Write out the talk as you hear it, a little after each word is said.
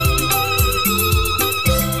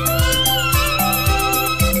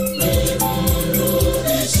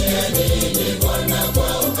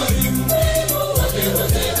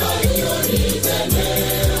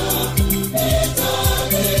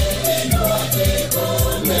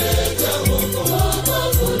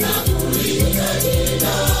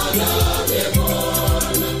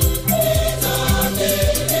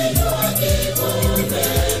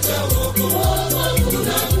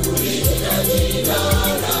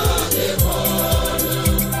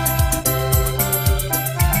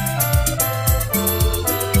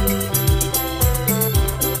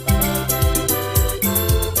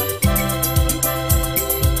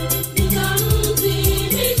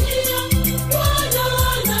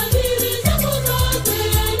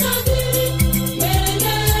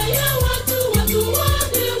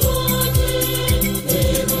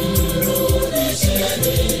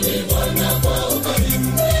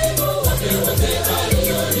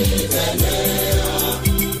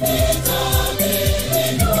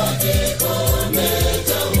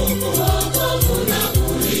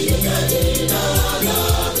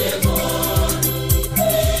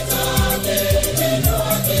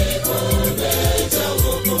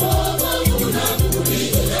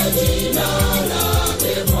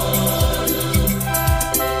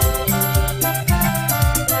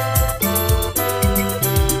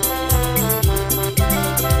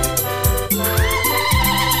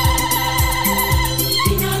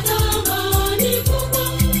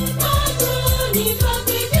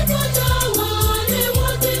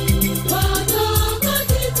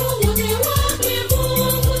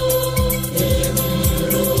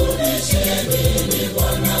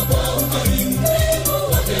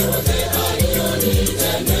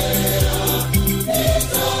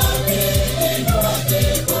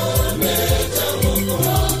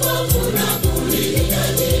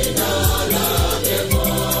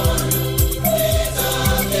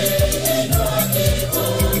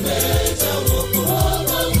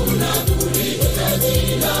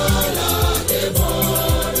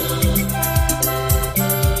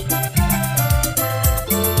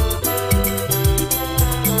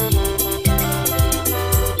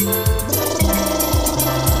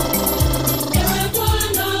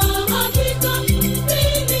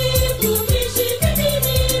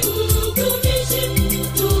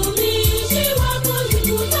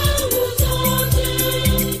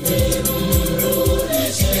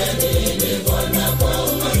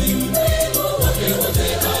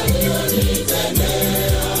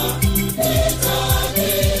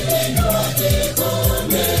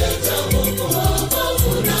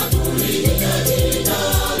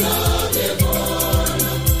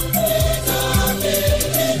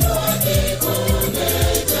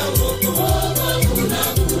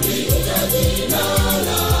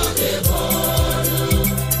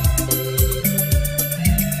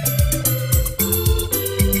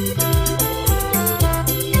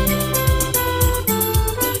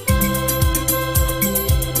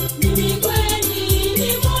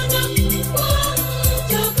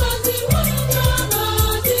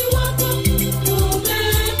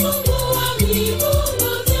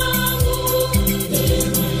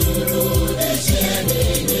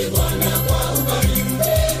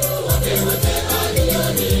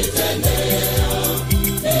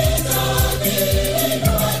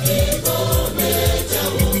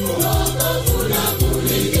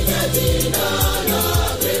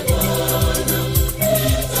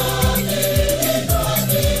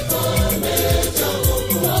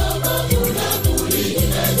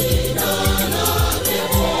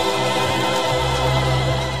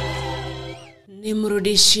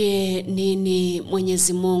Umrudishie nini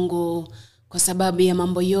Mwenyezi Mungu kwa sababu ya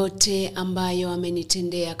mambo yote ambayo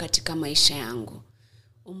amenitendea katika maisha yangu?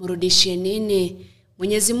 Umrudishie nini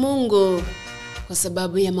Mwenyezi Mungu kwa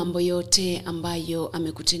sababu ya mambo yote ambayo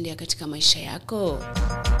amekutendea katika maisha yako?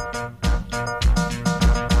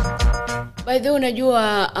 By the way,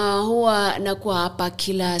 unajua huwa nakuwa hapa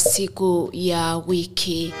kila siku ya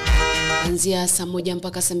wiki kuanzia saa 1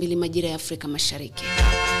 mpaka saa 2 majira ya Afrika Mashariki.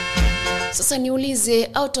 Sasa niulize,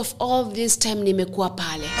 out of all this time nimekuwa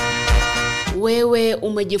pale, wewe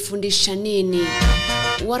umejifundisha nini?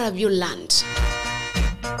 What have you learned?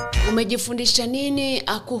 Umejifundisha nini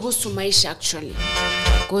kuhusu maisha actually?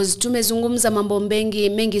 Because tumezungumza mambo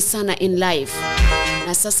mengi sana in life.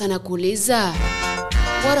 Na sasa nakuuliza,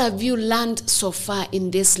 what have you learned so far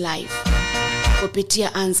in this life?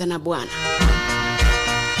 Kupitia Anza na Bwana.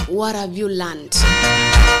 What have you learned?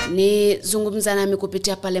 Ni zungumza nami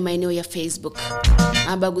kupitia pale maeneo ya Facebook,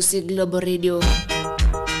 Magazetini Global Radio.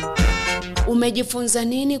 Umejifunza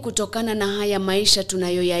nini kutokana na haya maisha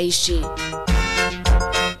tunayoyaishi?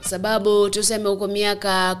 Sababu tuseme uko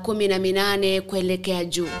miaka 18 kuelekea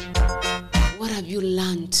juu. What have you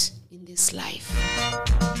learned in this life?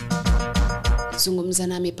 Zungumza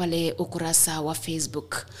nami pale ukurasa wa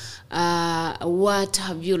Facebook. What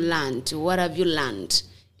have you learned? What have you learned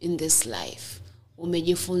in this life?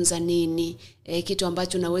 Umejifunza nini? Kitu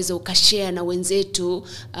ambacho unaweza ukashare na wenzetu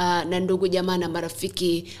na ndugu jamaa na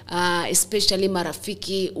marafiki, especially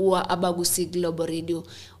marafiki wa Magazetini Global Radio.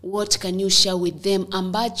 What can you share with them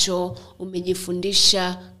ambacho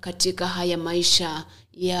umejifundisha katika haya maisha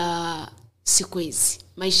ya siku hizi?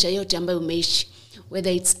 Maisha yote ambayo umeishi,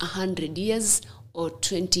 whether it's 100 years or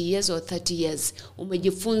 20 years or 30 years.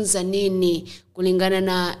 Umejifunza nini kulingana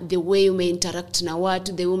na the way umeinteract na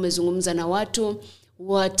watu, the way umezungumza na watu?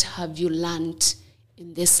 What have you learned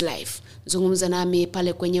in this life? Zungumza nami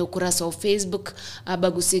pale kwenye ukurasa wa Facebook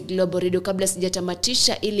Magazetini Global Radio, kabla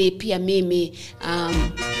sijatamatisha, ili pia mimi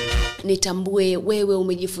nitambue wewe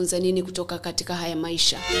umejifunza nini kutoka katika haya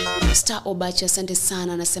maisha. Star Obacha, asante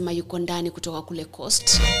sana, anasema yuko ndani kutoka kule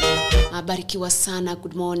Coast. Barikiwa sana,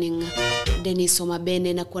 good morning. Dennis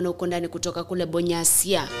Omabene na kuona uko ndani kutoka kule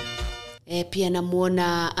Bonyasia. Pia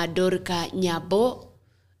namuona Adorka Nyabo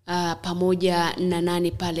pamoja na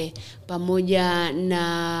nani pale, pamoja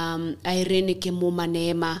na Irene Kimuma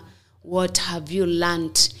Neema. What have you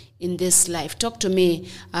learned in this life? Talk to me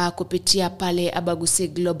kupitia pale Magazetini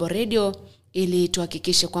Global Radio, ili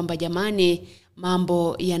tuhakikishe kwamba jamani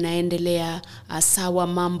mambo yanaendelea sawa,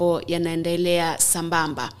 mambo yanaendelea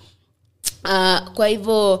sambamba. Kwa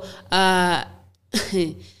hivyo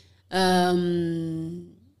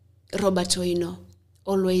Robert Oino,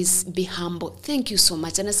 always be humble. Thank you so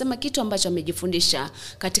much. Anasema kitu ambacho amejifundisha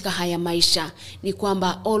katika haya maisha ni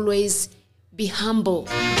kwamba always be humble.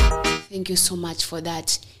 Thank you so much for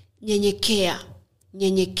that.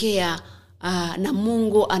 Nyenyekea na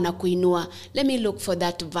Mungu anakuinua. Let me look for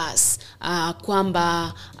that verse.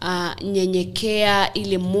 Kwamba nyenyekea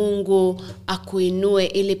ili Mungu akuinue,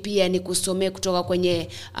 ili pia nikusomee kutoka kwenye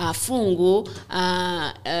fungu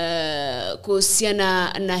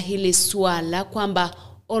kuhusiana na hili swala kwamba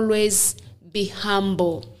always be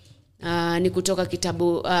humble. Ni kutoka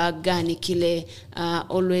kitabu gani kile,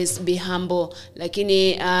 always be humble.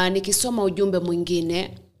 Lakini nikisoma ujumbe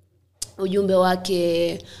mwingine, ujumbe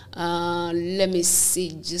wake let me see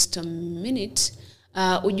just a minute.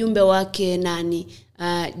 Ujumbe wake nani?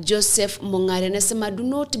 Joseph Mongare anasema, do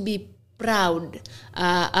not be proud.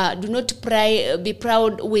 Be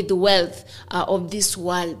proud with the wealth of this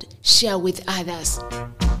world. Share with others.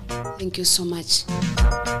 Thank you so much.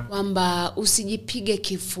 Kwamba usijipige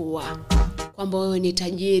kifua kwamba wewe ni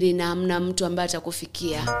tajiri na hamna mtu ambaye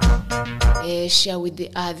atakufikia. Share with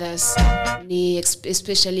the others. Ni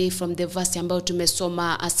especially from the verse ambayo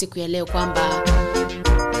tumesoma siku ya leo kwamba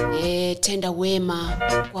tenda wema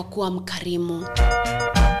kwa kuwa mkarimu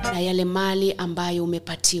na yale mali ambayo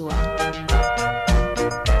umepatiwa.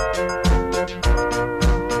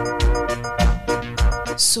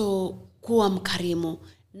 So kuwa mkarimu.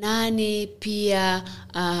 Nani pia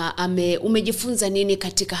umejifunza nini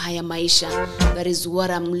katika haya maisha? That is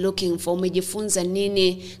what I'm looking for. Umejifunza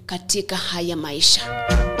nini katika haya maisha?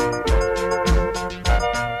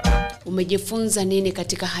 Umejifunza nini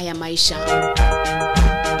katika haya maisha?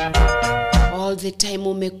 All the time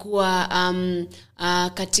umekuwa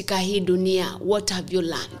katika hii dunia. What have you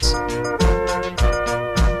learned?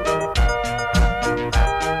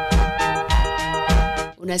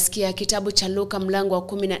 Unasikia kitabu cha Luka mlango wa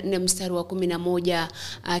 14 mstari wa 11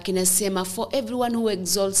 kinasema, for everyone who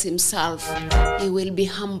exalts himself he will be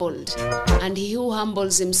humbled, and he who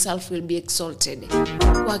humbles himself will be exalted.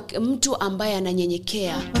 Kwa mtu ambaye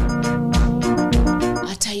ananyenyekea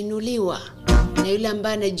atainuliwa, na yule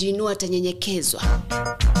ambaye anajiinua atanyenyekezwa.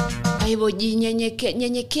 Kwa hivyo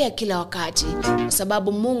nyenyekea kila wakati, kwa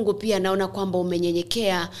sababu Mungu pia anaona kwamba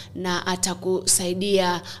umenyenyekea na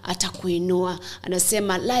atakusaidia, atakuinua.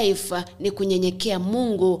 Anasema life ni kunyenyekea,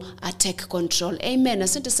 Mungu take control. Amen.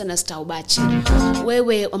 Asante sana Staubachi.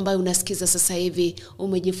 Wewe ambaye unasikiza sasa hivi,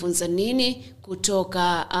 umejifunza nini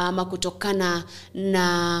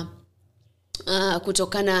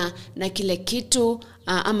kutokana na kile kitu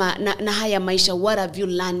ama na haya maisha? What have you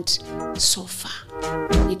learned so far?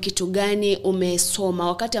 Ni kitu gani umesoma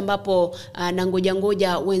wakati ambapo na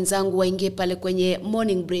ngoja wenzangu waingie pale kwenye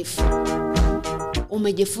morning brief?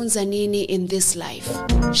 Umejifunza nini in this life?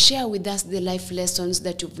 Share with us the life lessons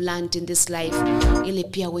that you've learned in this life, ili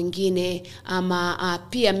pia wengine ama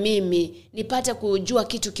pia mimi nipate kujua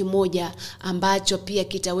kitu kimoja ambacho pia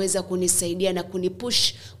kitaweza kunisaidia na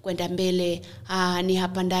kunipush kwenda mbele. Ni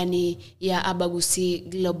hapa ndani ya Abagusi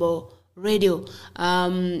Global Radio,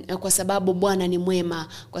 kwa sababu Bwana ni mwema,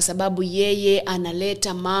 kwa sababu yeye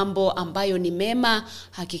analeta mambo ambayo ni mema.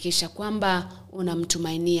 Hakikisha kwamba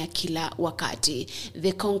unamtumainia kila wakati.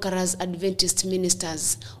 The Conquerors Adventist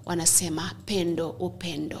Ministers wanasema pendo,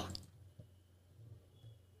 upendo.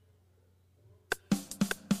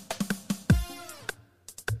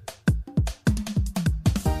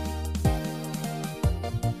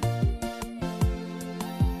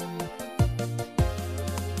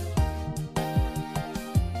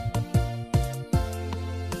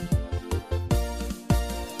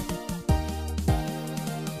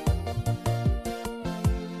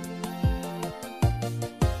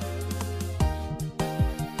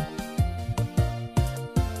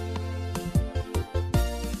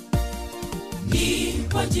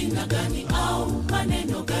 Kwa jina gani au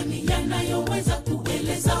maneno gani yanayoweza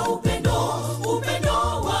kueleza upendo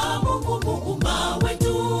wa Mungu muumba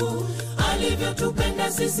wetu,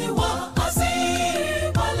 alivyotupenda sisi waasi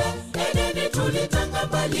pale Edeni, tulitanga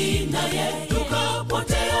mbali naye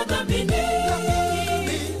tukapotea dhambini,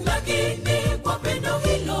 lakini kwa pendo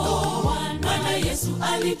hilo Bwana Yesu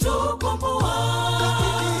alitukomboa,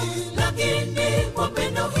 lakini kwa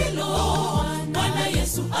pendo hilo Bwana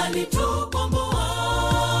Yesu alitukomboa.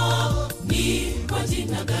 Ni kwa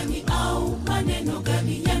jina gani au maneno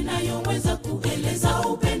gani yanayoweza kueleza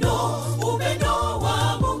upendo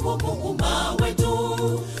wa Mungu muumba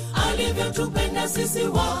wetu, alivyotupenda sisi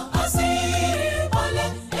waasi pale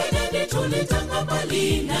Edeni, tulitanga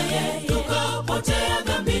mbali naye tukapotea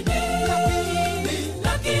dhambini,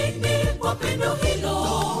 lakini kwa pendo hilo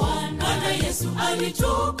Bwana Yesu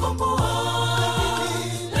alitukomboa,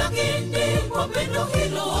 lakini kwa pendo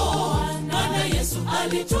hilo Bwana Yesu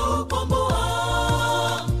alitukomboa.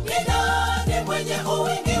 Ni nani mwenye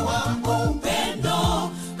wingi wa upendo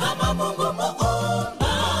kama Mungu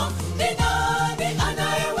muumba? Ni nani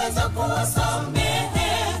anayeweza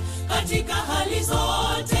kuwasamehe katika hali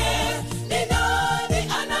zote? Ni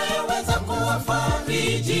nani anayeweza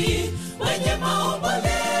kuwafariji wenye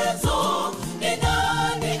maombolezo? Ni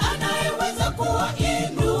nani anayeweza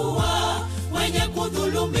kuwainua wenye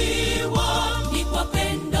kudhulumiwa? Ni kwa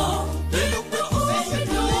pendo,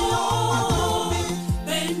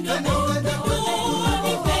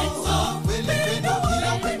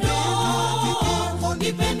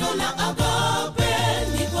 pendo la agape.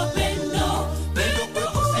 Ni kwa pendo,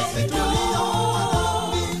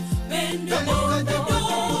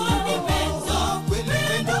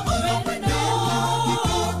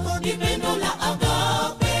 ni pendo la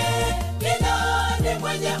agape. Ni nani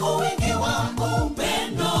mwenye wingi wa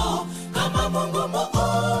upendo kama Mungu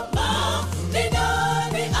muumba? Ni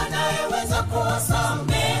nani anayeweza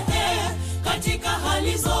kuwasamehe katika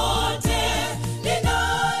hali zote? Ni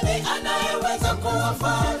nani anayeweza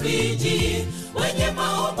kuwafariji wenye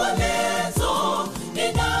maombolezo?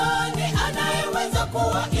 Ni nani anayeweza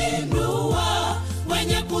kuwainua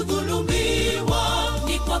wenye kudhulumiwa?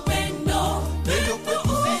 Ni kwa pendo,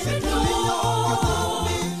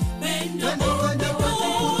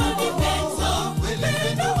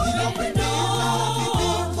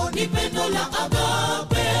 ni pendo la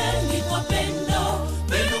agape. Ni kwa pendo,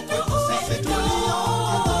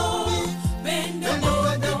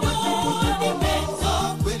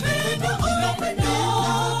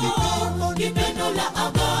 ni pendo la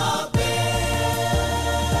agape.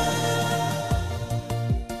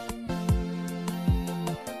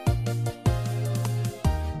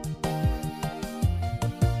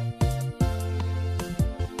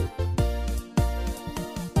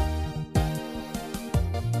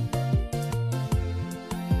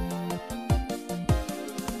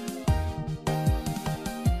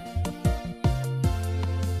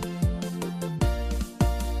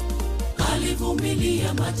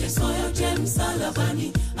 alivumilia mateso yote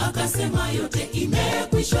msalabani, akasema yote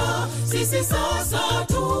imekwisha. Sisi sasa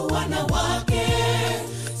tu wanawake,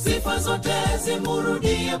 sifa zote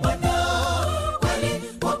zimurudie Bwana. Kweli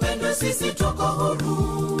wapendwa, sisi tuko huru,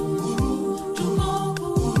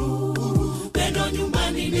 pendo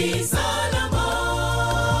nyumbani ni salama.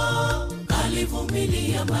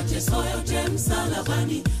 Alivumilia mateso yote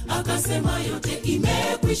msalabani, akasema yote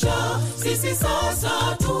imekwisha. Sisi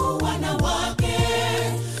sasa tu wanawake,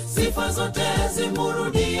 sifa zote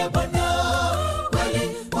zimurudie Bwana. Kweli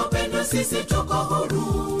wapendwa, sisi tuko huru,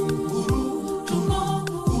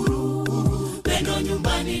 pendo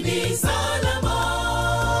nyumbani ni salama.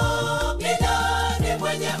 Ni nani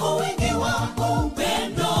mwenye uwingi wa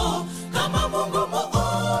upendo kama Mungu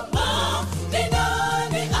Muumba? Ni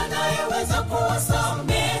nani anayeweza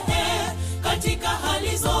kuwasamehe katika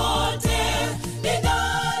hali zote? Ni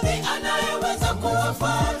nani anayeweza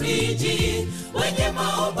kuwafariji wenye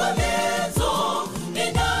maombolezo?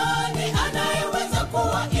 Ni nani anayeweza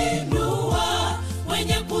kuwainua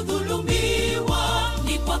wenye kudhulumiwa?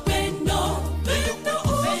 Ni kwa pendo, pendo, pendo,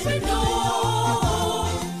 pendo,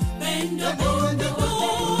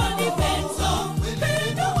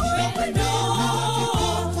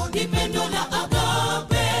 ni pendo la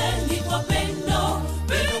agape. Ni kwa pendo,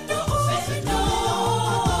 pendo, pendo,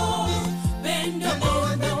 pendo,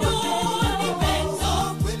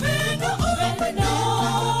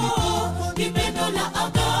 ni pendo la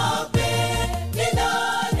agape. Ni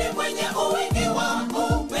nani mwenye uwingi wa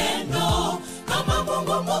upendo kama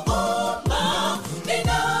Mungu Muumba? Ni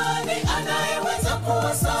nani anayeweza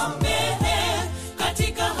kuwasamehe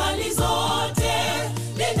katika hali zote?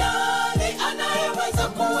 Ni nani anayeweza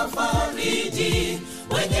kuwafariji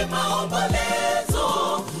wenye maombolezo?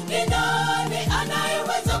 Ni nani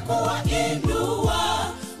anayeweza kuwainua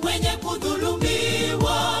wenye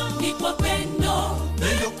kudhulumiwa? Ni kwa pendo,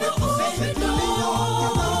 pendo, pendo,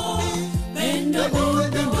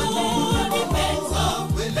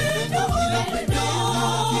 pendo,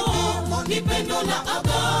 ni pendo la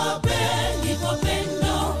agape. Ni kwa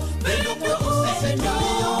pendo, pendo, pendo,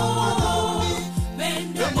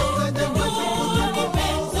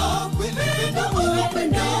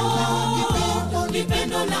 ni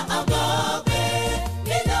pendo la agape.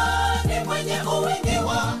 Ni nani mwenye uwingi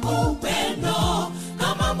wa upendo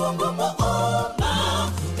kama Mungu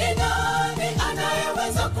Muumba? Ni nani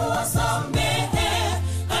anayeweza kuwasamehe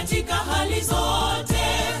katika hali zote?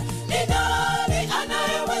 Ni nani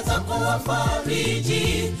anayeweza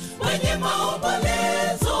kuwafariji wenye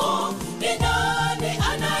maombolezo? Ni nani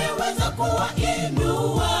anayeweza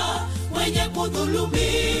kuwainua wenye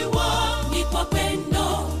kudhulumiwa? Ni kwa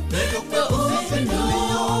pendo, pendo, pendo, pendo,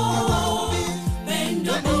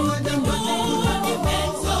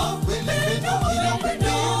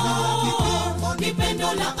 ni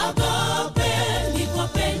pendo la agape. Ni kwa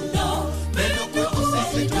pendo, pendo, pendo,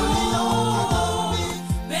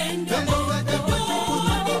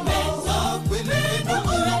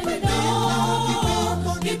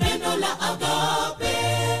 ni pendo la agape.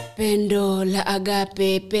 Pendo la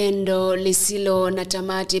agape, pendo lisilo na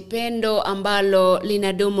tamati, pendo ambalo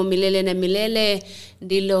linadumu milele na milele,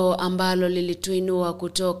 ndilo ambalo lilituinua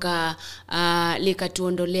kutoka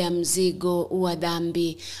likatuondolea mzigo wa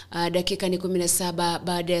dhambi. Dakika ni 17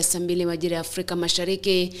 baada ya saa 2 majira ya Afrika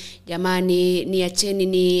Mashariki. Jamani, niacheni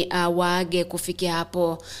ni waage kufikia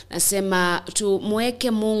hapo. Nasema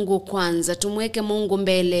tumweke Mungu kwanza, tumweke Mungu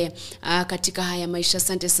mbele katika haya maisha.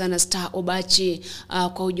 Asante sana Star Obachi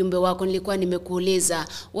kwa ujumbe wako. Nilikuwa nimekuuliza,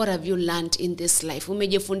 what have you learned in this life?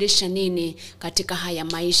 Umejifundisha nini katika haya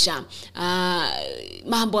maisha?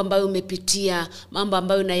 Mambo ambayo umepitia, mambo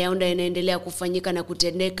ambayo unayaona yanaendelea kufanyika na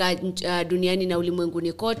kutendeka duniani na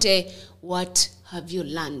ulimwenguni kote, what have you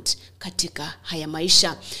learned katika haya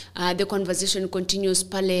maisha? The conversation continues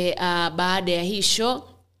pale baada ya hii show.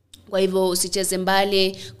 Kwa hivyo usicheze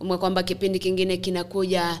mbali, kumbuka kwamba kipindi kingine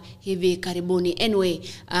kinakuja hivi karibuni. Anyway,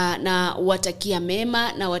 na watakia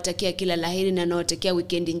mema na watakia kila laheri na nawatakia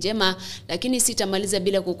weekend njema, lakini sitamaliza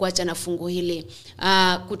bila kukuacha na fungu hili.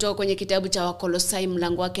 Kutoka kwenye kitabu cha Wakolosai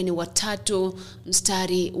mlango wake ni 3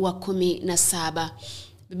 mstari wa 17.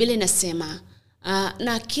 Biblia inasema,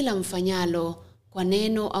 na kila mfanyalo kwa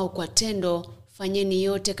neno au kwa tendo, fanyeni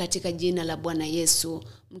yote katika jina la Bwana Yesu,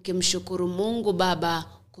 mkimshukuru Mungu Baba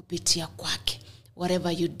kupitia kwake.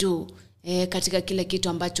 Whatever you do, katika kila kitu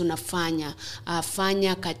ambacho unafanya,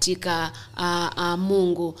 fanya katika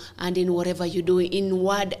Mungu, and in whatever you do, in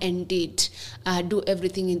word and deed, do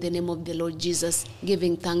everything in the name of the Lord Jesus,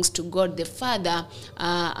 giving thanks to God the Father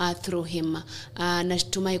through him.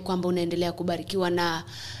 Natumai kwamba unaendelea kubarikiwa na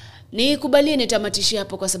Nikubalie nitamatishia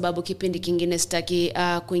hapo kwa sababu kipindi kingine sitaki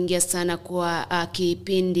kuingia sana kwa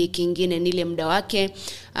kipindi kingine nile muda wake.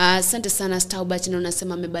 Asante sana Staubach, na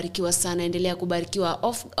unasema amebarikiwa sana. Endelea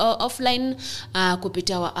kubarikiwa offline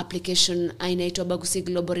kupitia wa application inaitwa Bagusi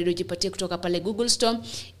Global Radio. Jipatie kutoka pale Google Store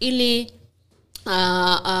ili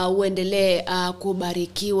uendelee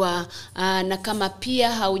kubarikiwa. Na kama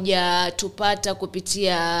pia haujatupata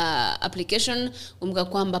kupitia application, kumbuka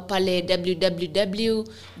kwamba pale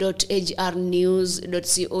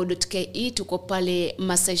www.hrnews.co.ke tuko pale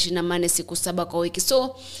masaa 28 siku 7 kwa wiki.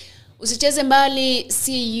 So usicheze mbali.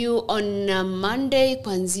 See you on Monday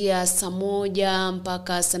kuanzia saa 1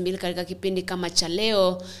 mpaka saa 2 katika kipindi kama cha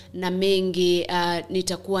leo, na mengi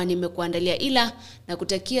nitakuwa nimekuandalia, ila na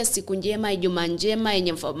kutakia siku njema, Ijumaa njema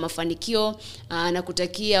yenye mafanikio, na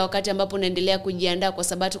kutakia wakati ambapo unaendelea kujiandaa kwa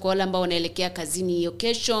sabato kwa wale ambao wanaelekea kazini hiyo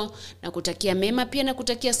kesho, na kutakia mema pia, na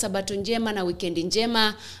kutakia sabato njema na weekend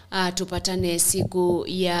njema. Tupatane siku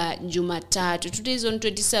ya Jumatatu. Today is on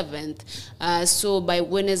 27th. So by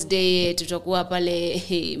Wednesday tutakuwa pale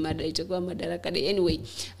itakuwa Madaraka Day. Anyway,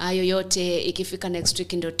 hayo yote ikifika next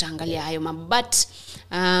week ndio tutaangalia hayo mambo. But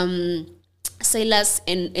Silas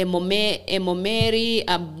and Emomeri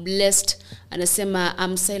are blessed. Anasema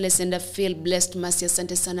I'm Silas and I feel blessed. Mercy,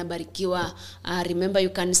 asante sana, barikiwa. Remember you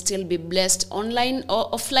can still be blessed online or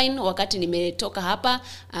offline. Wakati nimetoka hapa,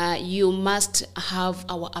 you must have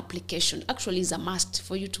our application. Actually is a must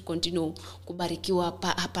for you to continue kubarikiwa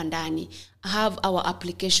hapa ndani. Have our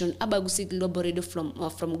application Bagusi Global Radio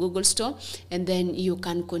from Google Store, and then you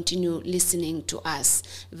can continue listening to us.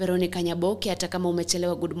 Veronica Nyaboke, hata kama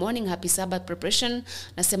umechelewa, good morning, happy Sabbath preparation.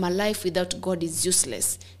 Nasema life without God is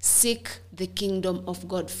useless. Seek the kingdom of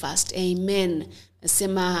God first. Amen.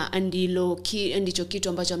 Nasema ndicho kitu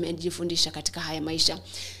ambacho amejifundisha katika haya maisha.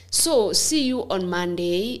 So see you on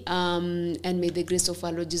Monday, and may the grace of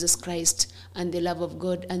our Lord Jesus Christ and the love of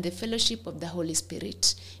God and the fellowship of the Holy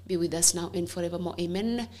Spirit be with us now and forevermore.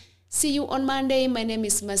 Amen. See you on Monday. My name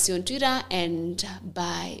is Mercy on Twitter, and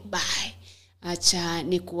bye. Acha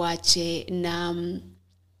nikuache na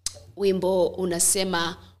wimbo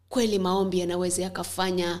unasema kweli maombi yanaweza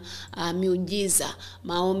yakafanya miujiza.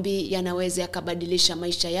 Maombi yanaweza yakabadilisha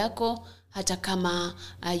maisha yako. Hata kama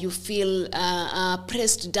you feel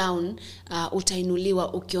pressed down,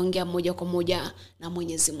 utainuliwa ukiongea moja kwa moja na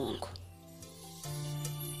Mwenyezi Mungu.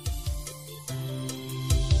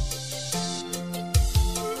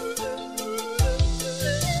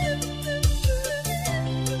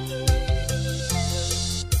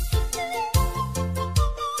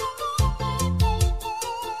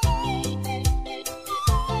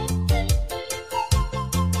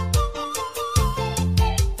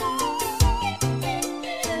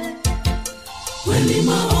 Kweli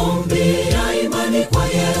maombi ya imani kwa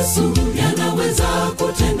Yesu yanaweza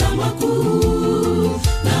kutenda makuu,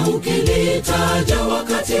 na ukilitaja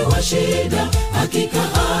wakati wa shida hakika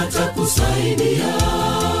atakusaidia.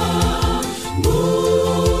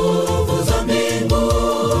 Nguvu za mbingu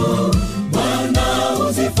Bwana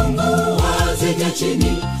uzifungua zije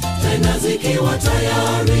chini, tena zikiwa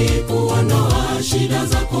tayari kuondoa shida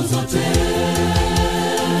zako zote.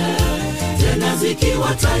 Tena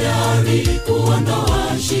zikiwa tayari kuondoa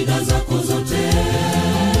shida zako zote.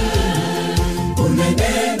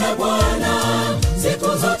 Unene na Bwana siku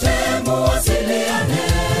zote, muwasiliane.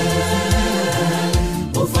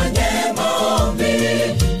 Ufanye maombi,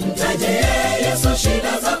 mtajie Yesu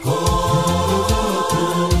shida zako.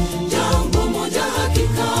 Jambo moja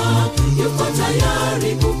hakika, yuko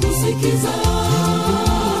tayari kukusikiza.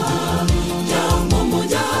 Jambo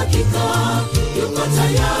moja hakika, yuko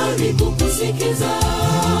tayari kukusikiza.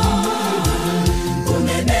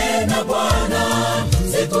 Unene na Bwana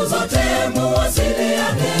siku zote,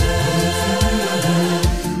 muwasiliane.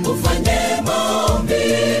 Ufanye maombi,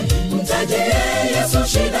 mtajie Yesu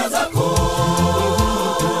shida zako.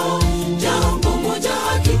 Jambo moja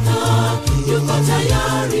hakika, yuko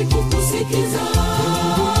tayari kukusikiza.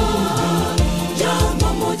 Jambo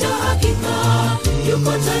moja hakika,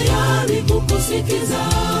 yuko tayari kukusikiza.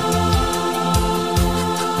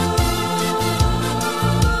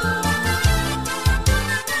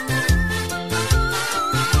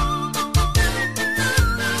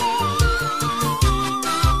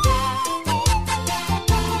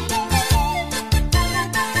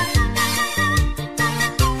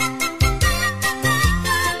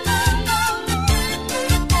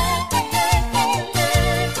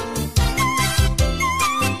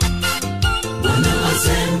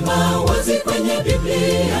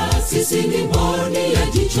 Sisi ni mboni ya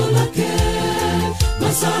jicho lake.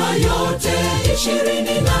 Masaa yote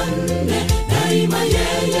 24 daima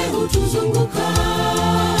yeye hutuzunguka.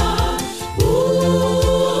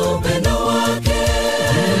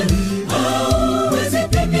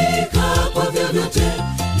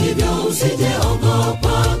 hivyo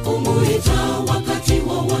usijeogopa kumuita wakati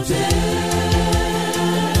wowote,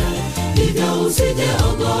 hivyo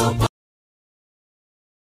usijeogopa.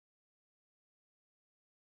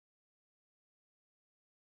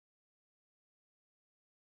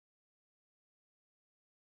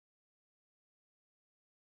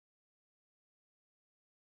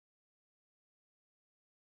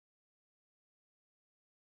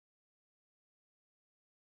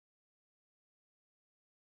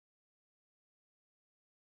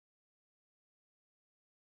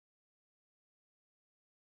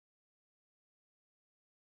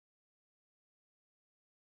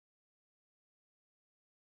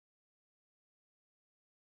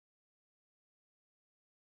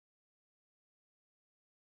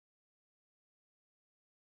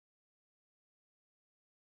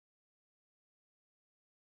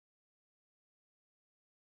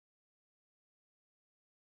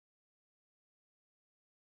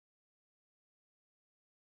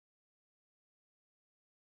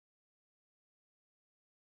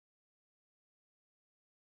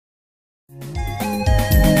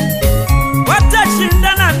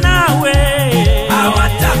 Watashindana nawe,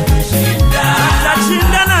 hawatakushinda.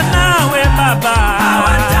 watashindana nawe baba,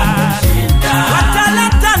 hawatakushinda.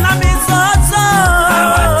 wataleta na mizozo,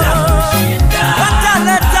 hawatakushinda.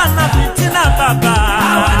 wataleta na fitina baba,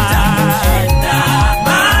 hawatakushinda.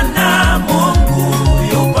 Maana Mungu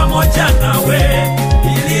yu pamoja nawe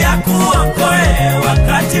ili akuokoe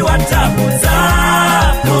wakati wa taabu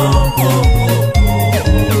zako.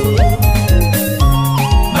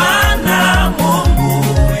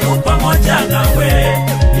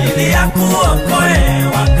 Ili akuokoe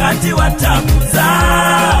wakati wa taabu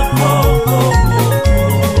zako.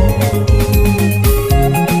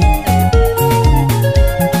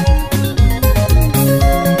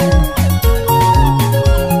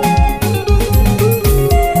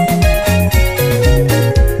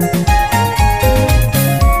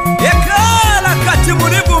 Yekala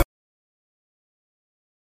katimunibu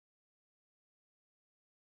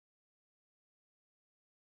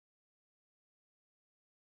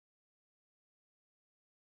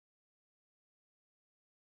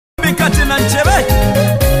kati na nchebe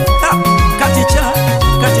katicha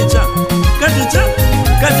katicha katicha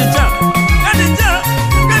katicha katicha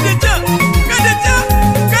katicha katicha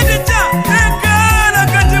katicha ekala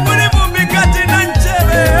kati muri vumbi kati na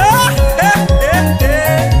nchebe.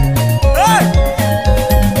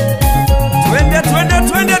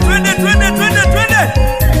 Twende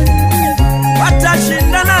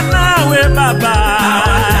watashindana nawe baba,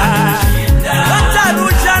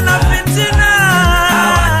 watarushana fitina,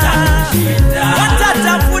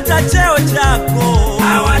 watatafuta cheo chako,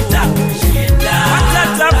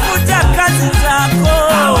 watatafuta kazi zako,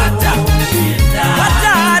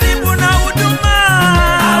 wataharibu na huduma.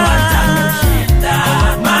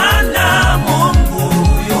 Maana Mungu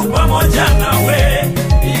yu pamoja nawe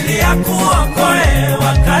ili akuokoe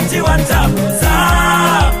wakati wa taabu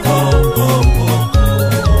zako.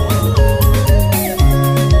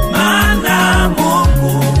 Maana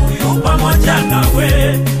Mungu yu pamoja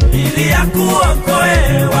nawe ili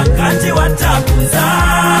akuokoe wakati wa taabu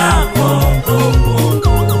zako.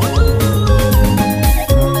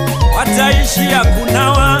 Wataishi ya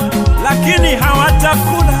kunawa lakini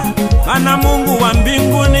hawatakula, maana Mungu wa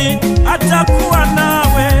mbinguni atakuwa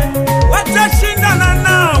nawe. Watashindana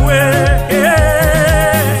nawe,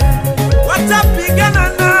 watapigana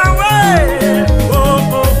nawe,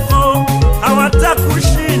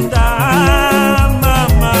 hawatakushinda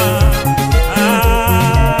mama.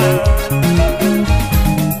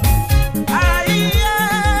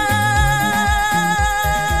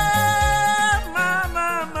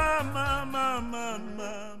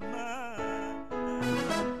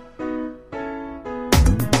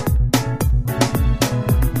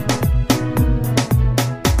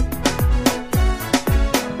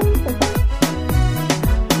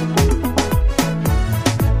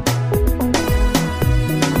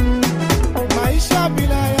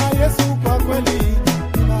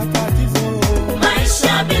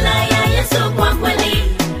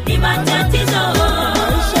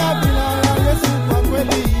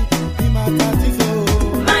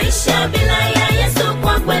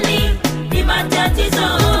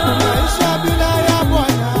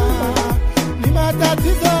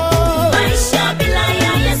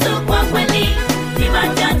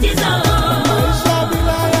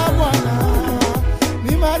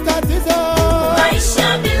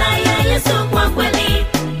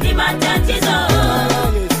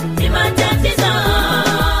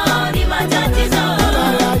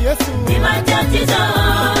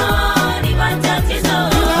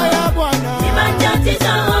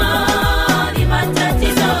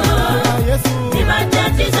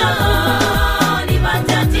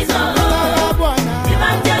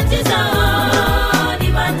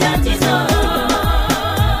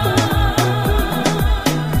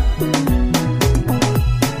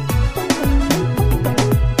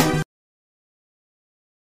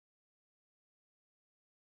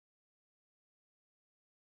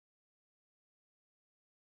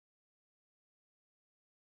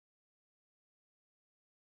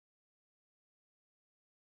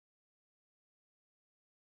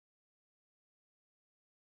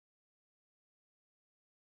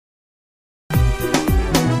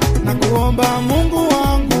 Nakuomba Mungu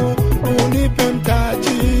wangu unipe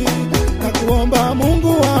mtaji, nakuomba Mungu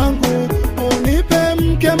wangu unipe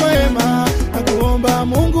mke mwema, nakuomba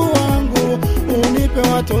Mungu wangu unipe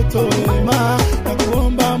watoto wema,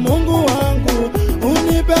 nakuomba Mungu wangu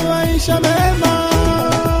unipe maisha mema.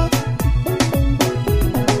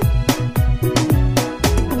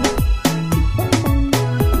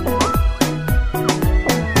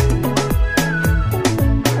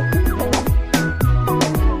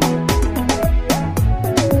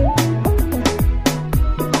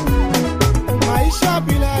 Maisha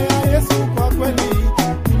bila ya Yesu kwa kweli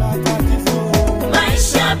ni matatizo.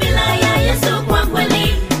 Maisha bila ya Yesu kwa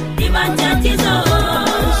kweli ni matatizo.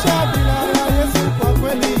 Maisha bila ya Yesu kwa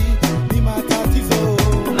kweli ni matatizo.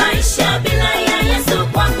 Maisha bila ya Yesu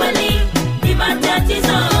kwa kweli ni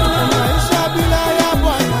matatizo. Maisha bila ya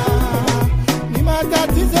Bwana ni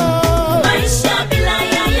matatizo. Maisha bila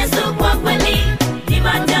ya Yesu kwa kweli ni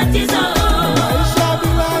matatizo. Maisha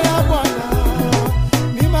bila ya Bwana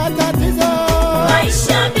ni matatizo.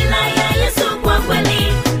 Maisha bila ya Yesu kwa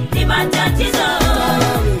kweli ni matatizo.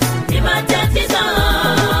 Ni matatizo.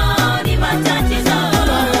 Ni matatizo.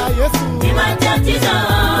 Ya Yesu Ni matatizo.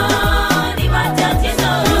 Ni matatizo.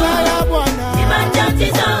 bila ya Bwana Ni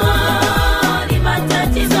matatizo. Ni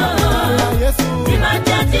matatizo. ya Yesu Ni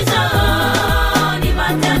matatizo. Ni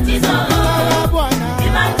matatizo. bila ya Bwana Ni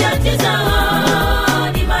matatizo.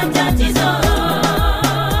 Ni matatizo.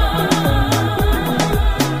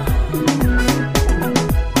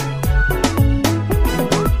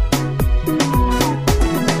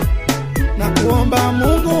 nakuomba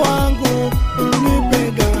Mungu wangu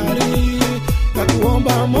unipe gari,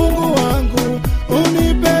 nakuomba Mungu wangu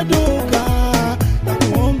unipe duka,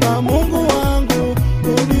 nakuomba Mungu wangu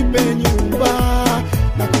unipe nyumba,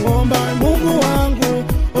 nakuomba Mungu wangu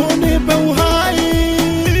unipe uhai.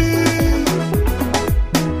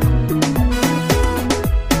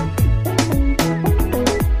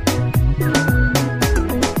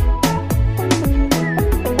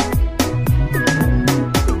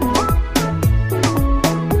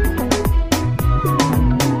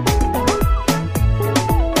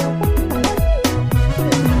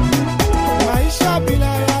 Maisha bila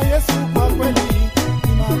ya Yesu kwa kweli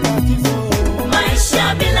ni matatizo.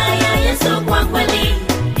 Maisha bila ya Yesu kwa kweli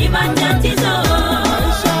ni matatizo.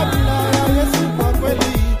 Maisha bila ya Yesu kwa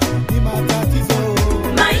kweli ni matatizo.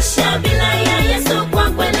 Maisha bila ya Yesu kwa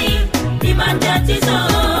kweli ni matatizo.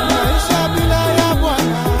 Maisha bila ya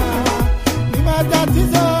Bwana ni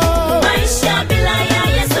matatizo. Maisha bila ya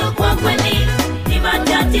Yesu kwa kweli ni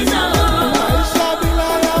matatizo. Maisha bila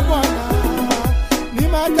ya Bwana ni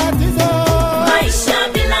matatizo. Maisha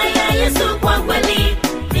bila ya Yesu kwa kweli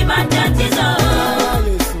ni matatizo.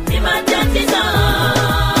 Ni matatizo.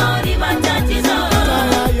 Ni matatizo.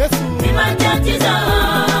 Ya Yesu Ni matatizo.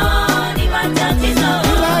 Ni matatizo.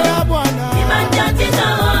 bila ya Bwana Ni matatizo.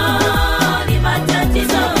 Ni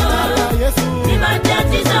matatizo. ya Yesu Ni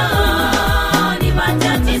matatizo. Ni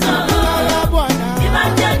matatizo. bila ya Bwana Ni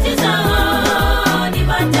matatizo. Ni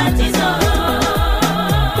matatizo.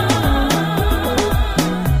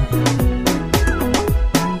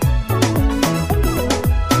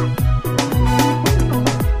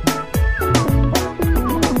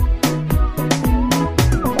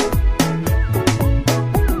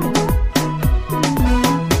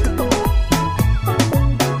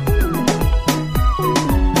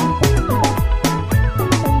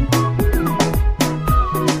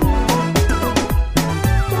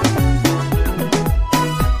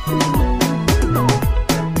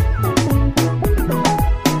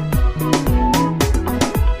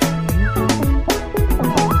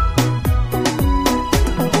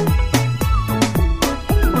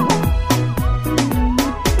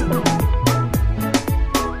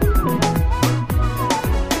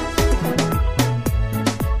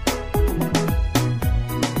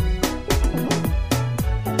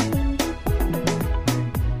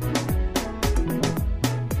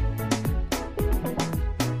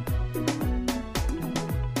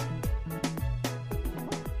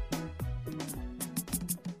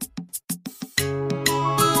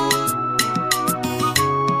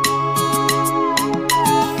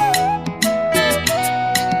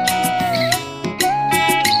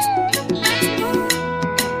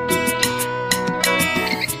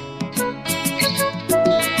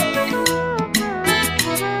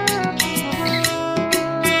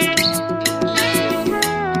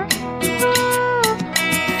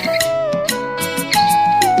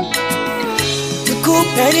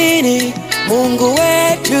 tukupe nini Mungu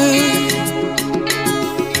wetu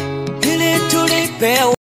ili tulipe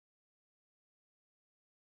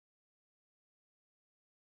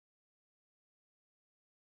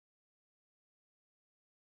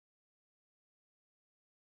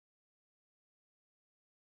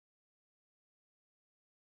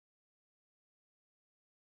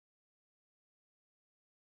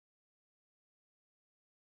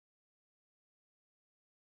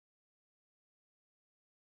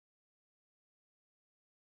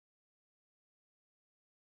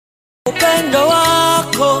upendo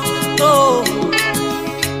wako, oh.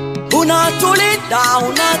 Unatulinda,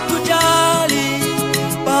 unatujali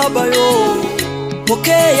Baba yo.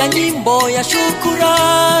 Pokea nyimbo ya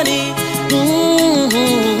shukurani,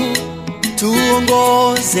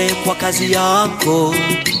 tuongoze kwa kazi yako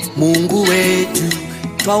Mungu wetu.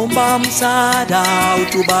 Twaomba msaada,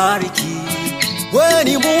 utubariki. Wewe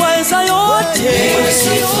ni muweza yote,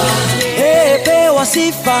 pewa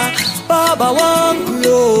sifa Baba wangu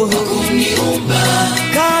yo. Kuniumba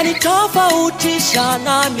kanitofautisha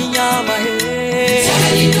na minyama,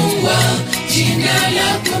 tainua jina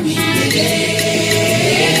lako milele.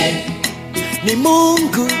 Ni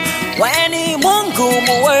Mungu, wewe ni Mungu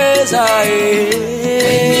muweza,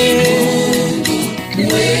 Mungu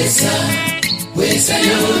muweza, weza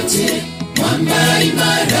yote, mwamba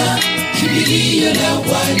imara, kimbilio la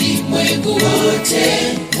walimwengu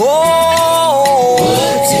wote, wote.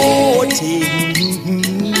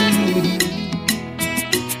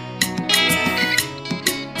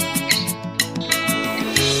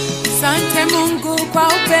 Asante Mungu kwa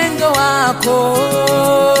upendo wako,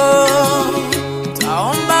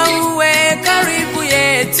 taomba uwe karibu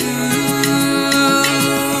yetu,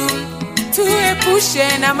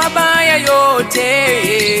 tuepushe na mabaya yote,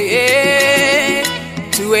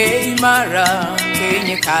 tuwe imara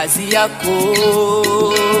kwenye kazi yako.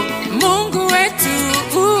 Mungu wetu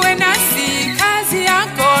uwe nasi, kazi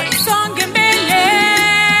yako isonge mbele.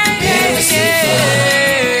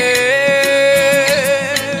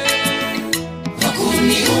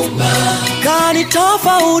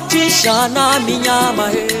 Kanitofautisha na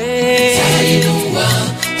minyama, tainua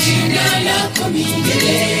jina lako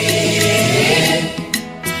milele.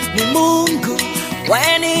 Ni Mungu,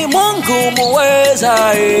 wewe ni Mungu muweza,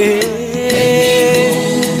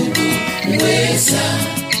 Mungu muweza,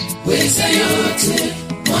 weza yote,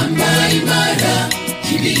 mwamba imara,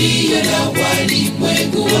 kimbilio la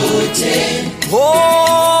walimwengu wote,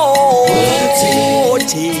 wote.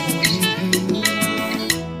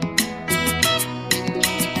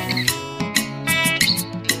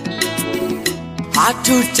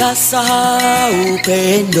 Hatutasahau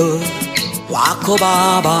upendo wako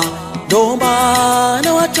Baba, ndo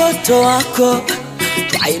maana watoto wako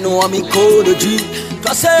twainua mikono juu,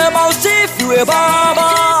 twasema usifiwe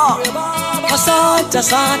Baba. Asante,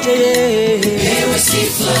 asante, pewa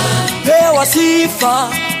sifa, pewa sifa,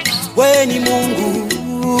 wewe ni Mungu.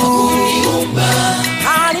 kuniumba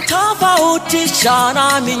kanitofautisha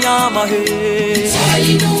na minyama,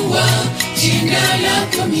 tainua jina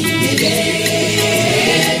lako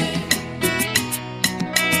milele.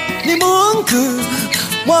 Ni Mungu,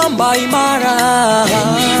 mwamba imara,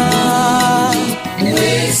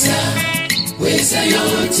 Muweza, weza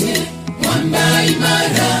yote, mwamba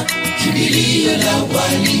imara, kimbilio la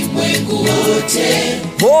walimwengu wote,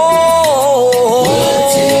 wote.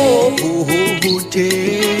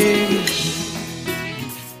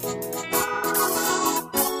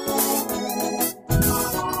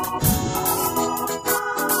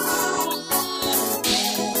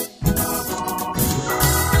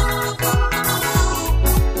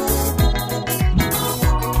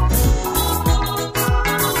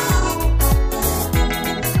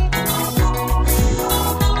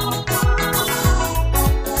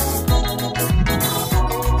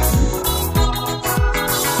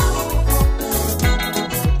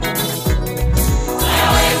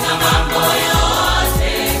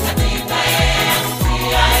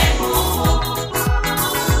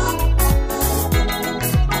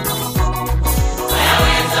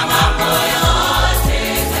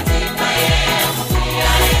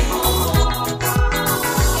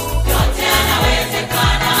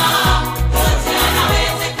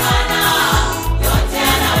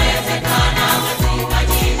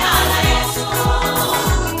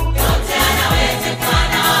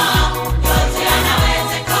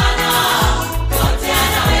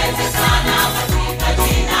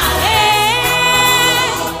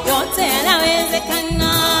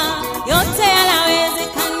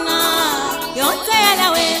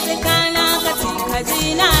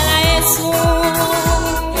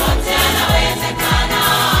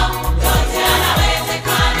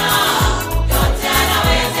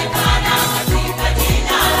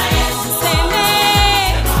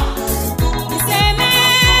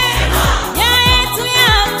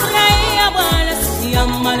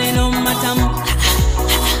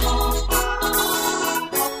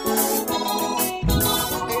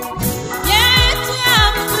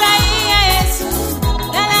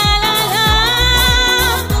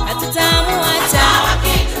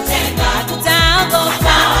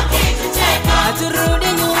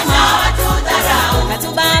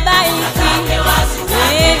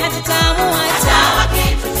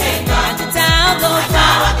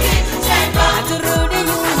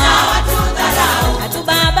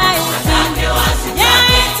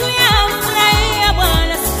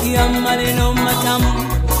 nasikia maneno matamu.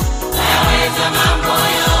 Yaweza mambo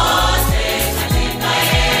yote katika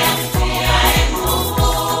yeye atiaye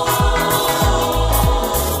nguvu.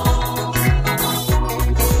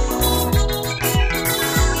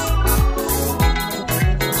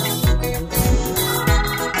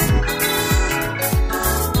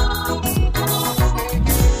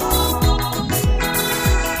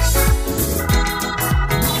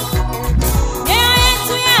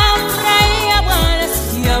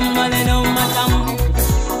 Maneno matamu.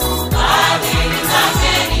 Adili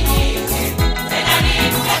zake ni nyingi, tena ni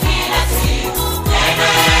mpya kila siku. Tena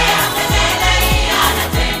yeye amedelea,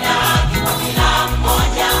 anatenda haki kwa kila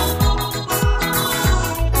mmoja.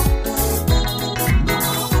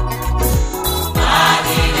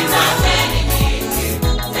 Adili zake ni nyingi,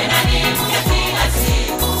 tena ni mpya kila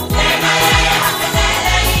siku. Tena yeye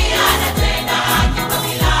amedelea, anatenda haki kwa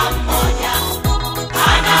kila mmoja.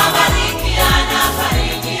 Anabariki,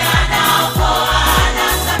 anafariji, anaokoa,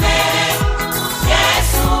 anasamehe.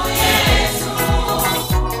 Yesu, Yesu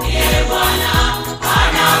ndiye Bwana.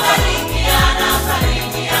 Anabariki,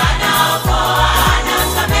 anafariji, anaokoa,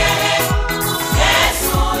 anasamehe.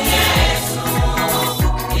 Yesu, Yesu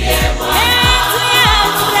ndiye Bwana.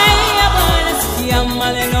 Furahia Bwana, sikia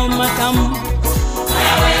maneno matamu.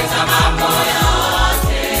 Yaweza mambo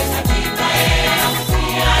yote katika yeye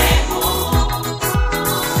atiaye nguvu.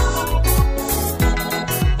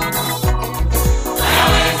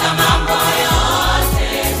 Yaweza mambo yote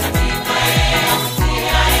katika yeye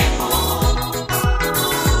atiaye nguvu.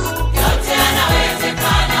 Yote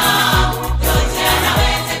yanawezekana, yote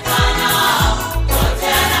yanawezekana, yote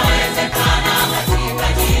yanawezekana katika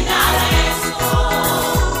jina la Yesu.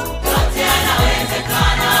 Yote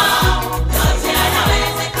yanawezekana, yote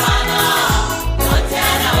yanawezekana, yote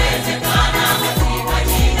yanawezekana katika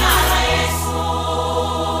jina la Yesu.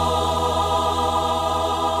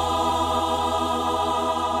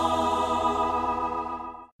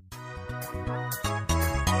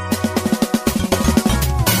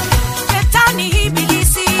 Shetani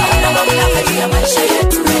ibilisi Hauna mamlaka juu ya maisha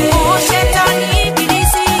yetu. Shetani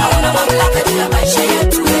ibilisi Hauna mamlaka juu ya maisha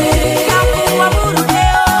yetu. nakuamuru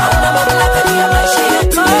leo Hauna mamlaka juu ya maisha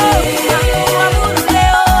yetu. nakuamuru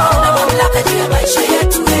leo Hauna mamlaka juu ya maisha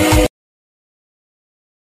yetu.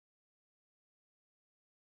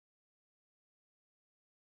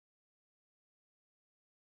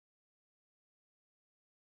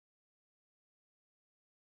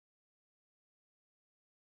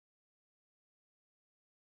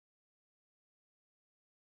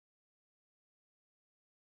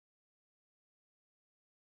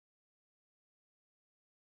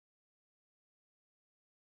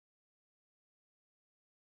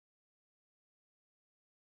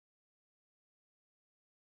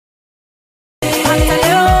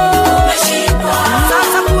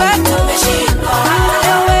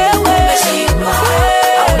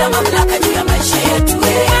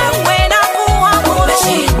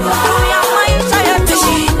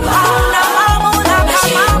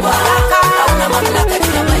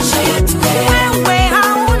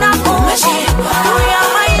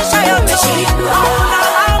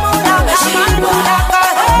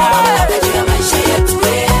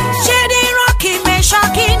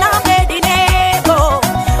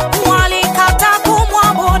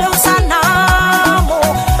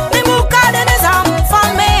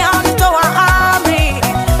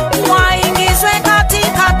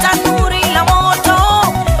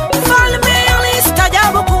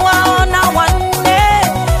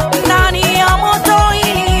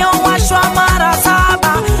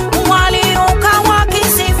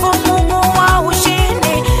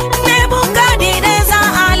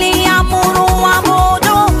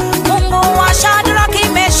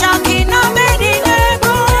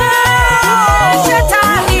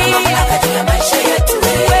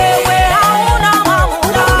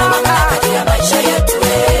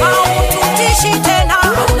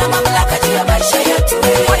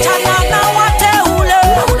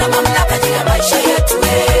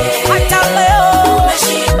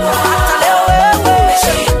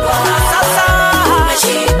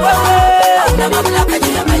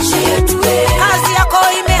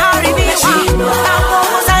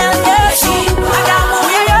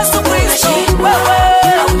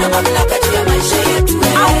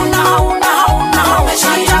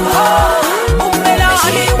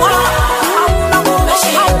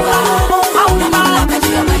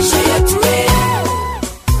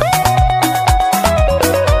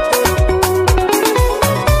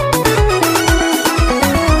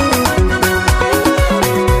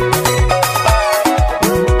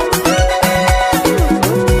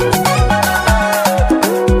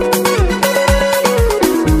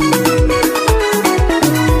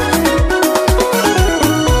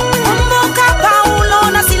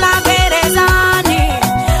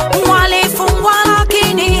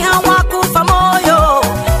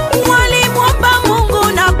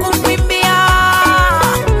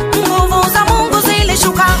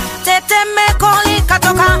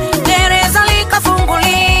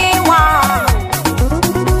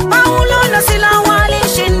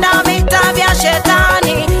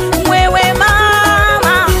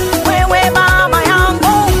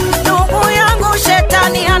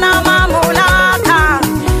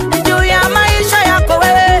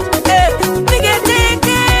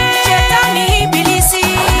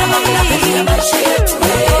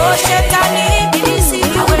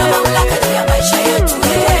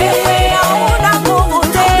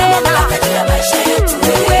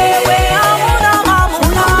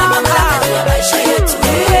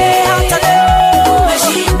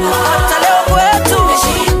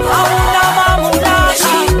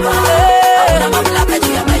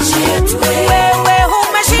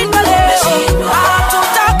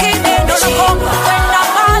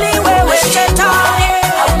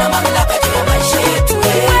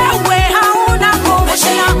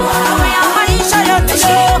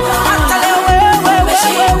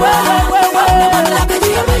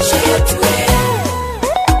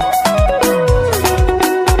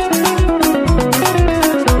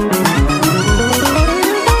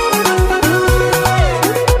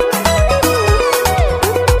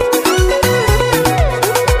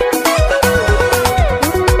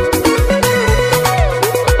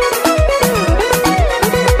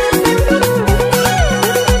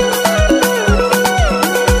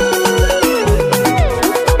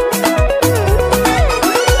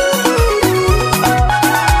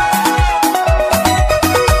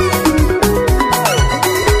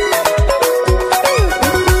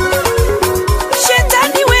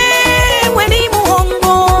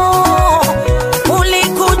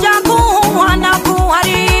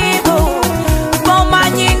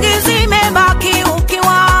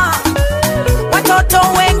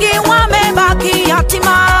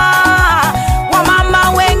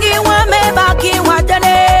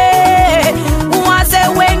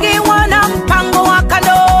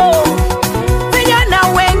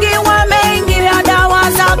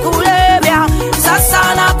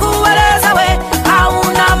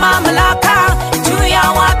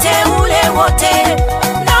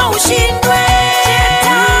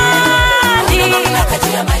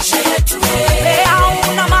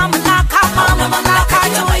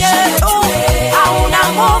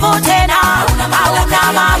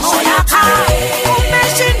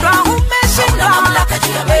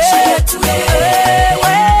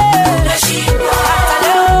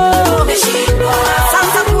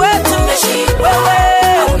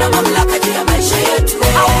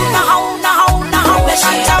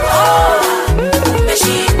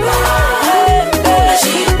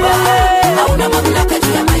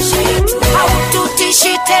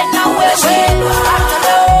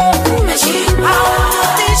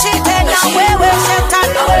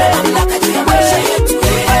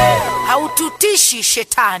 hamshawishi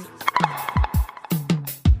shetani.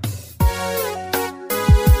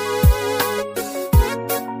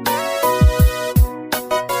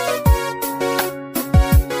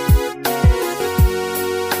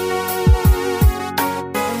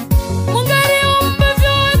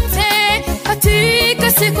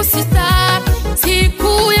 Siku sita,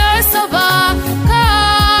 siku ya saba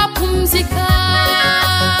kapumzika,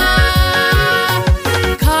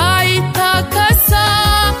 kaitakasa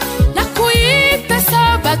na kuita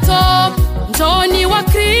Sabato. Njoni wa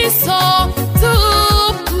Kristo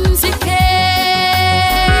tupumzike.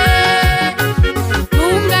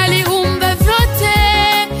 Mungu aliumba vyote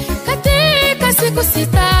katika siku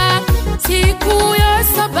sita, siku ya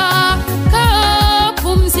saba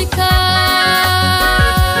kapumzika,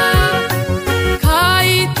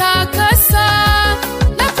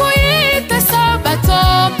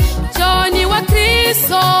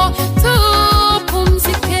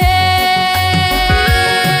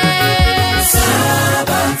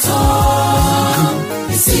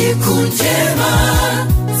 siku njema,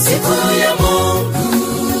 siku ya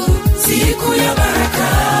Mungu, siku ya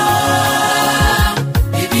baraka.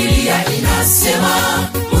 Biblia inasema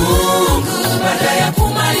Mungu baada ya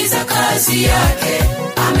kumaliza kazi yake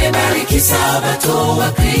amebariki Sabato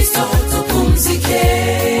wa Kristo tupumzike.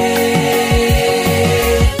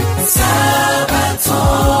 Sabato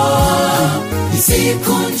ni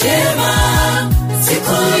siku njema,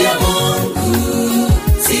 siku ya Mungu,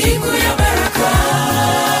 siku ya baraka.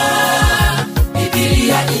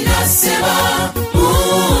 Biblia inasema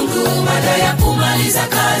Mungu baada ya kumaliza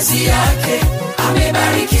kazi yake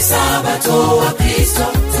amebariki Sabato wa Kristo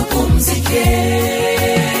tupumzike.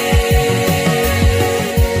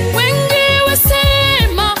 Wengi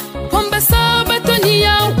wasema kwamba Sabato ni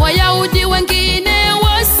ya Wayahudi, wengine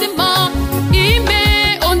wasema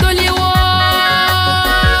imeondolewa.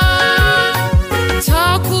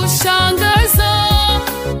 Cha kushangaza,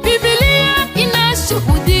 Biblia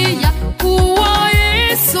inashuhudia kuwa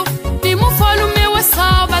Yesu ni mfalme wa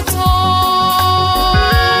Sabato.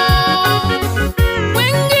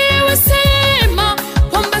 Wengi wasema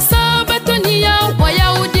kwamba Sabato ni ya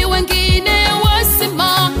Wayahudi, wengine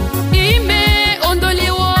wasema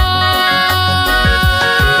imeondolewa.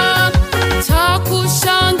 Cha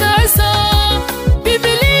kushangaza,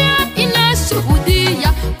 Biblia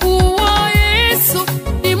inashuhudia kuwa Yesu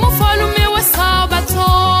ni mfalme wa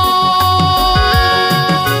Sabato.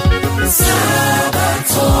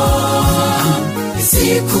 Sabato ni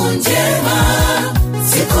siku njema,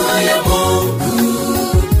 siku ya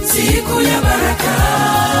Mungu, siku ya baraka.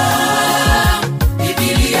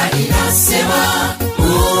 Biblia inasema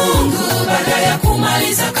Mungu baada ya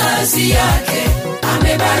kumaliza kazi yake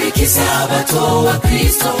amebariki Sabato wa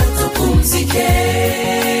Kristo tupumzike.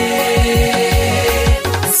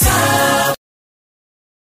 Sabato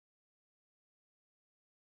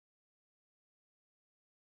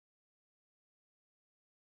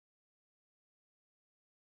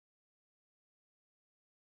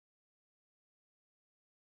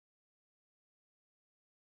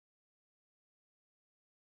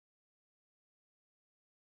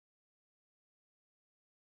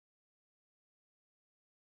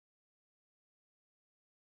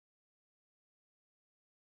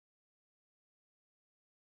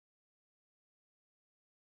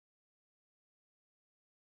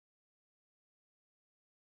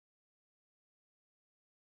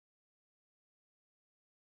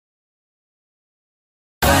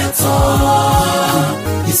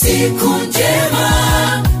ni siku njema,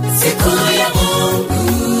 siku ya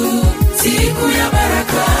Mungu, siku ya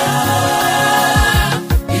baraka.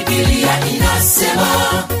 Biblia inasema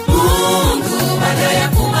Mungu baada ya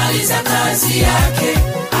kumaliza kazi yake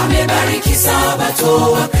amebariki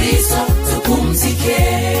Sabato wa Kristo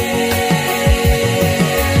tupumzike.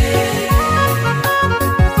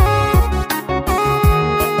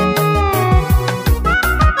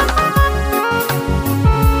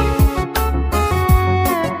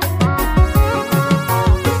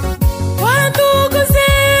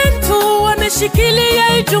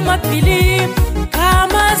 Shikilia Jumapili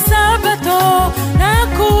kama Sabato na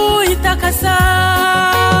kuitakasa,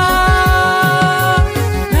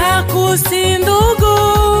 na kusindugu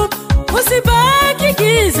usibaki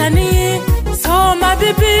gizani. Soma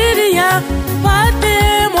Biblia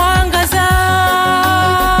pate mwangaza.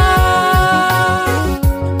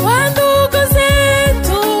 Wandugu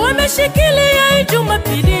zetu wameshikilia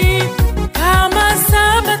Jumapili kama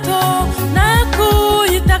Sabato na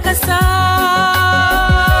kuitakasa,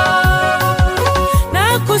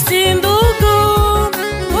 na kusindugu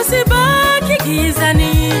usibaki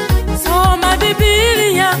gizani. Soma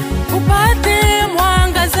Biblia upate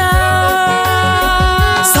mwangaza.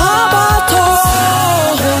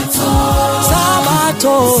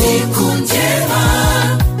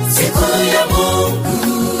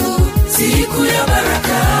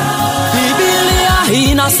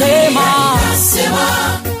 inasema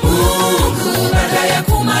Mungu baada ya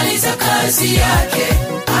kumaliza kazi yake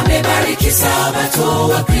amebariki Sabato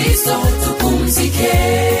wa Kristo tupumzike.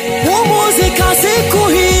 Pumzika siku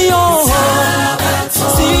hiyo,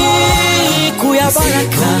 siku ya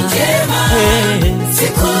baraka,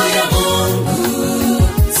 siku ya Mungu,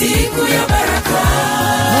 siku ya baraka.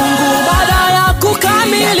 Mungu baada ya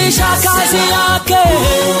kukamilisha kazi yake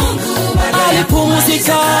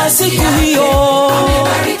alipumzika siku hiyo.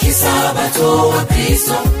 Amebariki Sabato wa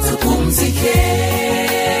Kristo tupumzike.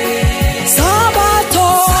 Sabato,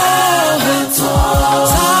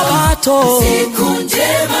 Sabato, siku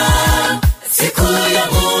njema, siku ya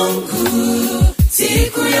Mungu,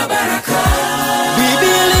 siku ya baraka.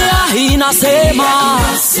 Biblia inasema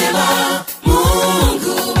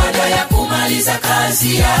Mungu baada ya kumaliza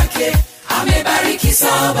kazi yake amebariki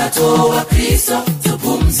Sabato wa Kristo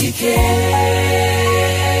tupumzike.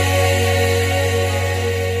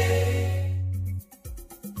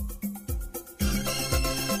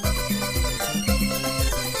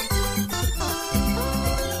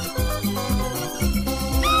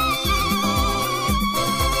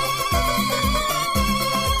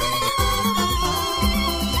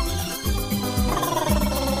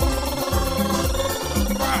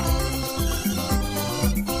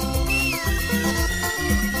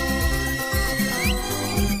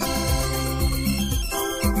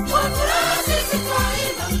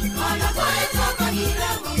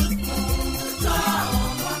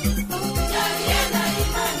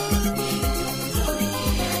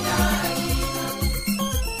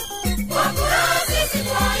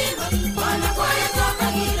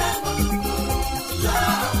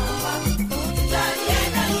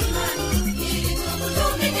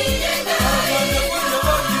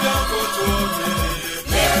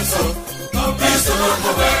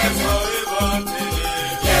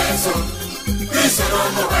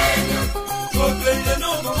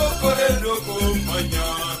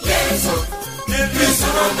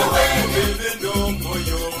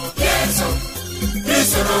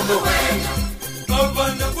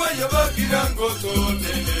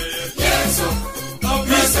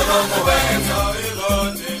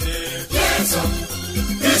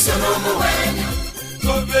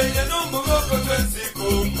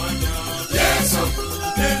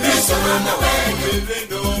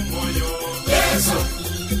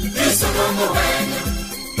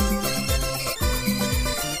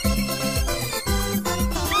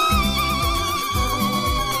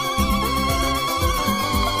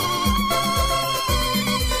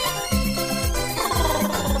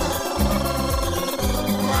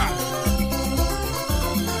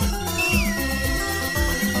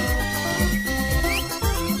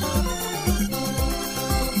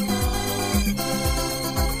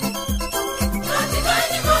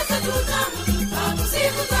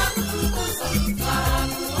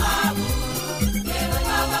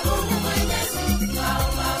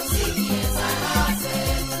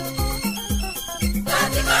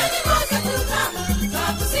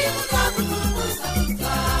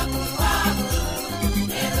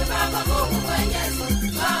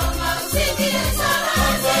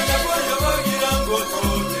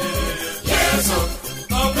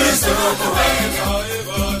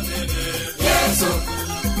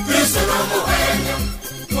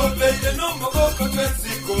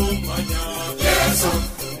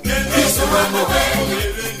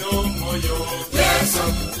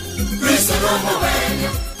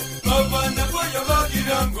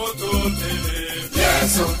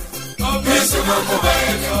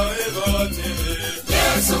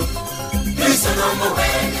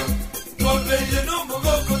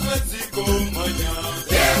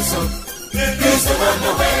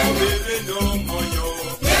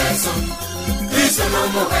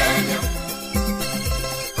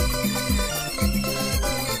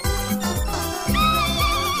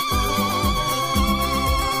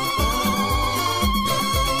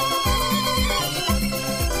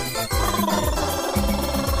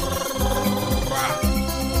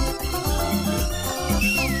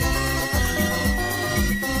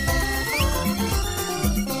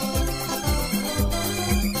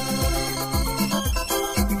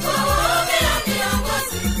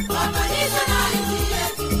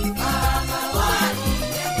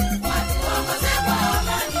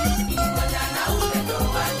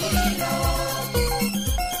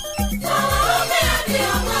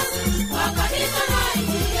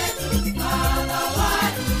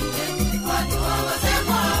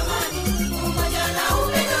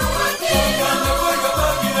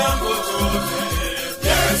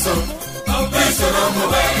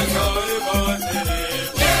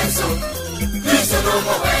 Yesu, Kristo no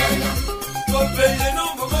mwenye,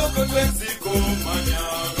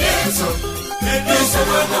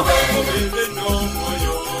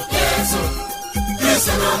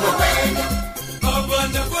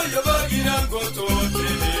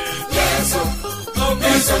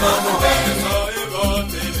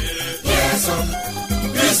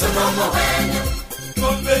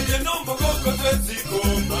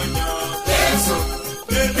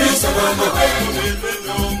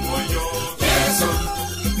 Yes,